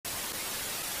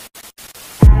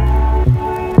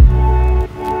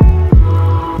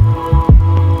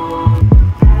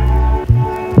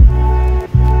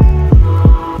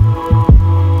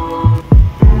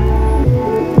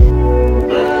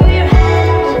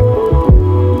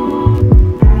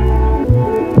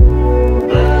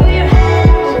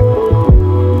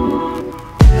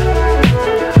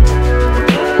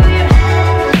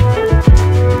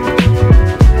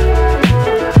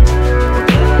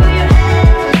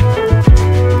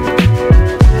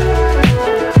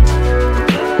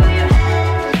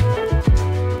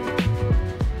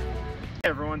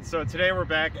So today we're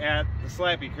back at the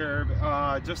Slappy Curb,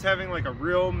 just having like a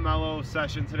real mellow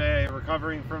session today,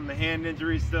 recovering from the hand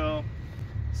injury still,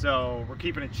 so we're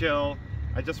keeping it chill.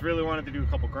 I just really wanted to do a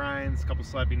couple grinds, a couple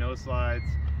slappy nose slides,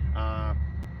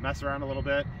 mess around a little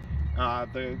bit.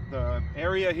 The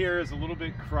area here is a little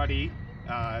bit cruddy.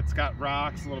 It's got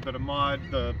rocks, a little bit of mud,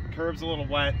 the curb's a little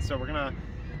wet, so we're gonna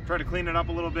try to clean it up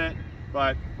a little bit,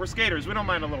 but we're skaters, we don't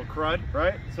mind a little crud,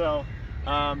 right? So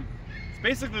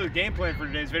basically the game plan for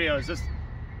today's video is just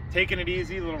taking it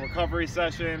easy, a little recovery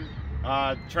session,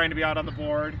 trying to be out on the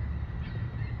board.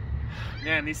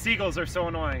 Man, these seagulls are so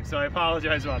annoying, so I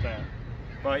apologize about that.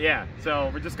 But yeah, so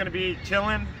we're just gonna be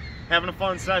chilling, having a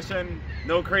fun session,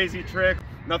 no crazy trick,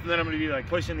 nothing that I'm gonna be like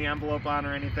pushing the envelope on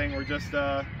or anything. We're just,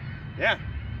 yeah,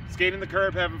 skating the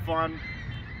curb, having fun,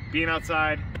 being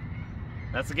outside.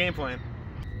 That's the game plan.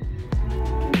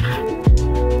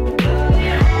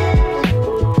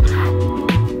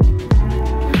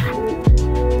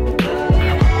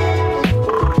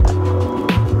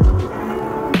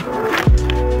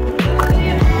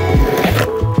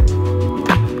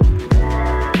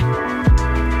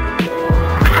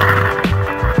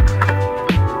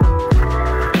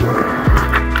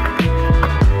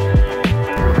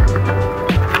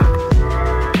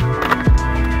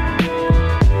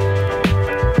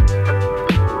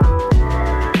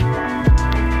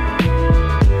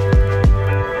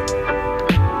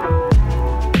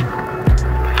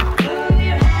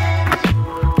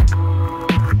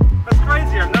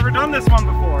 This one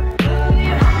before.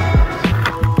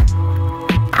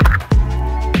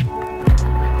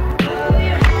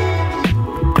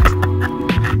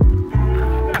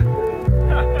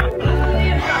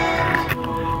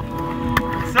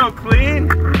 So clean.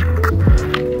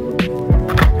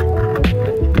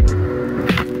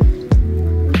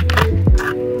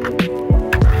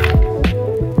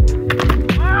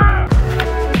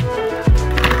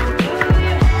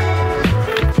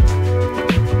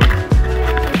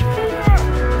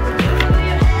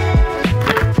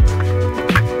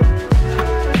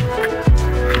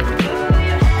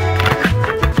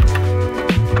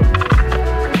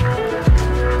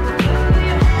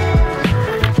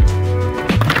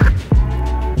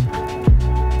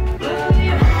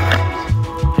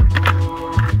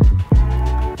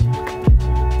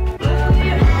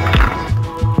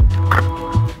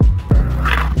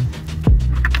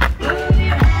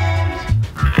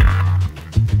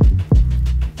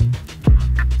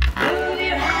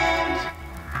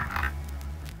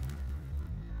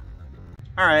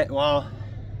 Alright, well,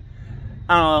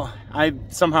 I don't know, I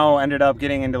somehow ended up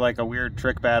getting into like a weird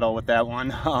trick battle with that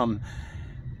one.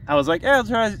 I was like, yeah, I'll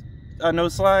try a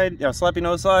nose slide, slappy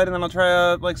nose slide, and then I'll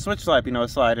try a like switch slappy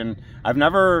nose slide, and I've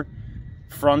never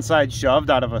frontside shoved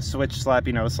out of a switch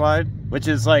slappy nose slide, which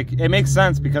is like, it makes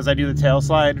sense because I do the tail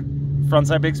slide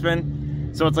frontside big spin,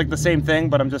 so it's like the same thing,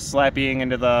 but I'm just slappying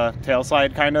into the tail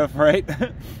slide kind of, right?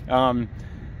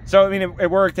 So, I mean, it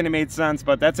worked and it made sense,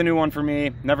 but that's a new one for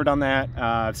me. Never done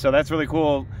that. So that's really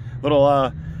cool.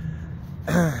 Little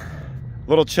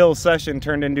little chill session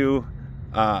turned into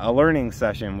a learning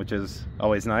session, which is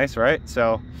always nice, right?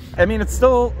 So, I mean, it's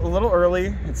still a little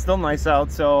early. It's still nice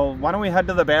out. So why don't we head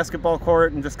to the basketball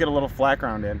court and just get a little flat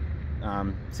ground in.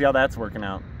 See how that's working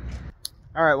out.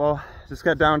 All right, well, just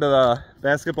got down to the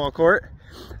basketball court.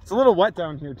 It's a little wet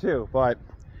down here too, but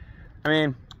I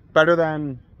mean, better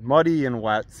than muddy and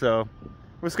wet, so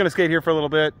I'm just gonna skate here for a little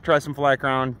bit, try some flat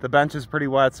ground. The bench is pretty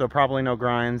wet, so probably no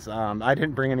grinds. I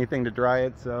didn't bring anything to dry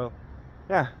it, so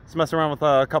yeah, just mess around with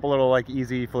a couple little like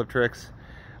easy flip tricks.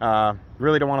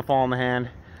 Really don't want to fall on the hand.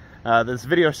 This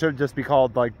video should just be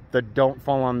called like the don't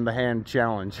fall on the hand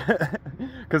challenge,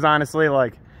 because honestly,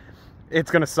 like,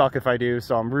 it's gonna suck if I do.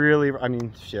 So I'm really, I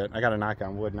mean, shit, I gotta knock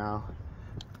on wood now.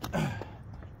 All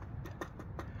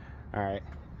right.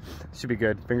 Should be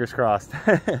good. Fingers crossed.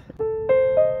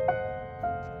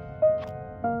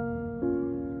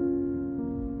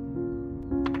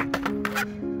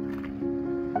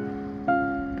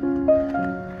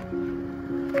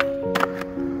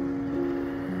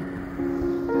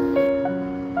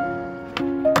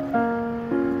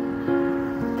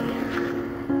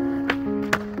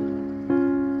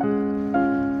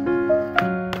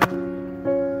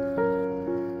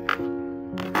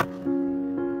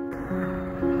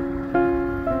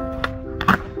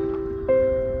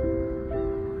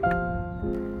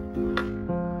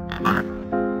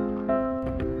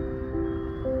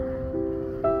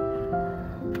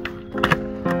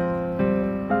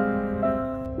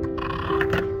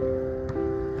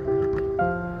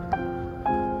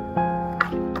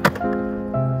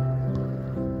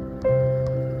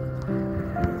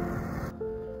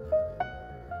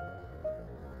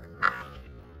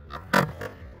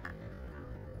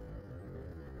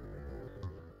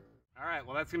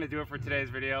 that's gonna do it for today's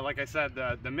video. Like I said,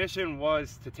 the mission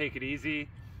was to take it easy.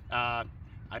 I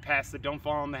passed the don't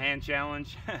fall in the hand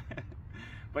challenge.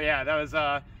 But yeah, that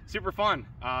was super fun.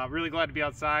 Really glad to be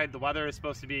outside. The weather is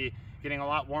supposed to be getting a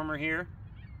lot warmer here,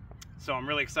 so I'm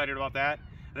really excited about that.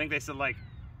 I think they said like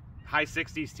high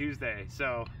 60s Tuesday,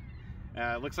 so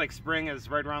it looks like spring is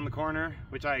right around the corner,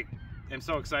 which I am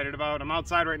so excited about. I'm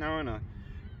outside right now in a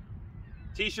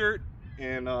t-shirt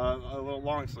and a little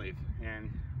long sleeve,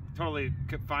 and totally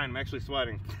fine. I'm actually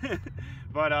sweating.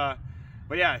 but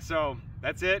yeah, so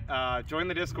that's it. Join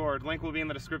the Discord. Link will be in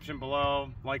the description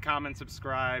below. Like, comment,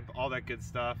 subscribe, all that good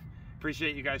stuff.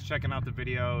 Appreciate you guys checking out the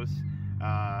videos.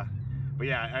 But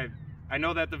yeah, I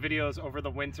know that the videos over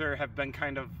the winter have been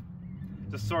kind of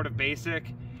just sort of basic.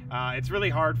 It's really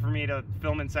hard for me to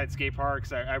film inside skate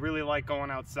parks. I really like going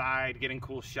outside, getting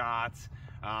cool shots,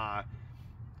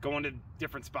 going to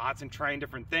different spots and trying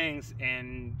different things.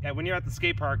 And when you're at the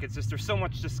skate park, it's just, there's so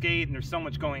much to skate and there's so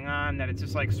much going on that it's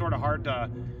just like sort of hard to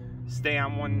stay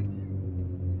on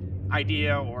one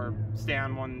idea or stay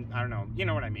on one, I don't know, you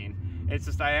know what I mean. It's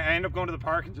just, I end up going to the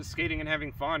park and just skating and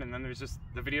having fun, and then there's just,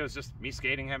 the video is just me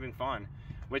skating, having fun,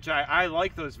 which I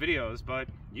like those videos, but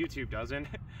YouTube doesn't.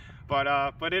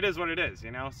 But it is what it is,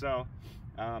 you know. So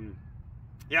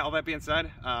yeah, all that being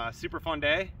said, super fun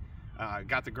day.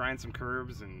 Got to grind some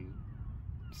curbs and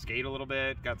skate a little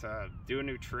bit, got to do a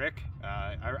new trick.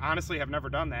 I honestly have never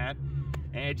done that,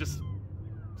 and it just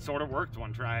sort of worked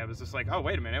one try. I was just like, oh,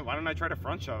 wait a minute, why don't I try to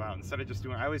front shove out instead of just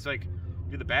doing, I always like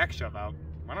do the back shove out.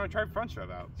 Why don't I try front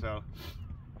shove out? So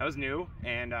that was new,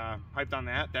 and hyped on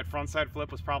that. That front side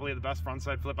flip was probably the best front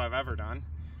side flip I've ever done.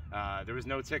 There was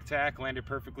no tic-tac, landed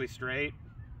perfectly straight,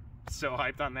 so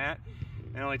hyped on that.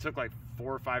 And it only took like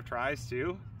 4 or 5 tries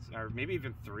too, or maybe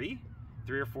even 3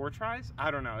 or 4 tries.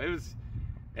 I don't know.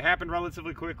 It happened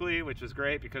relatively quickly, which was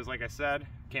great because, like I said,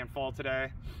 can't fall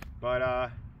today.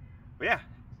 But yeah,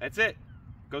 that's it.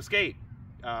 Go skate.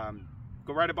 Go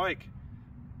ride a bike.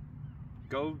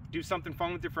 Go do something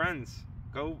fun with your friends.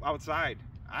 Go outside.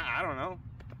 I don't know.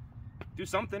 Do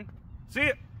something. See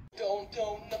ya. Don't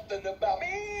know nothing about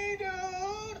me,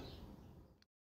 dude.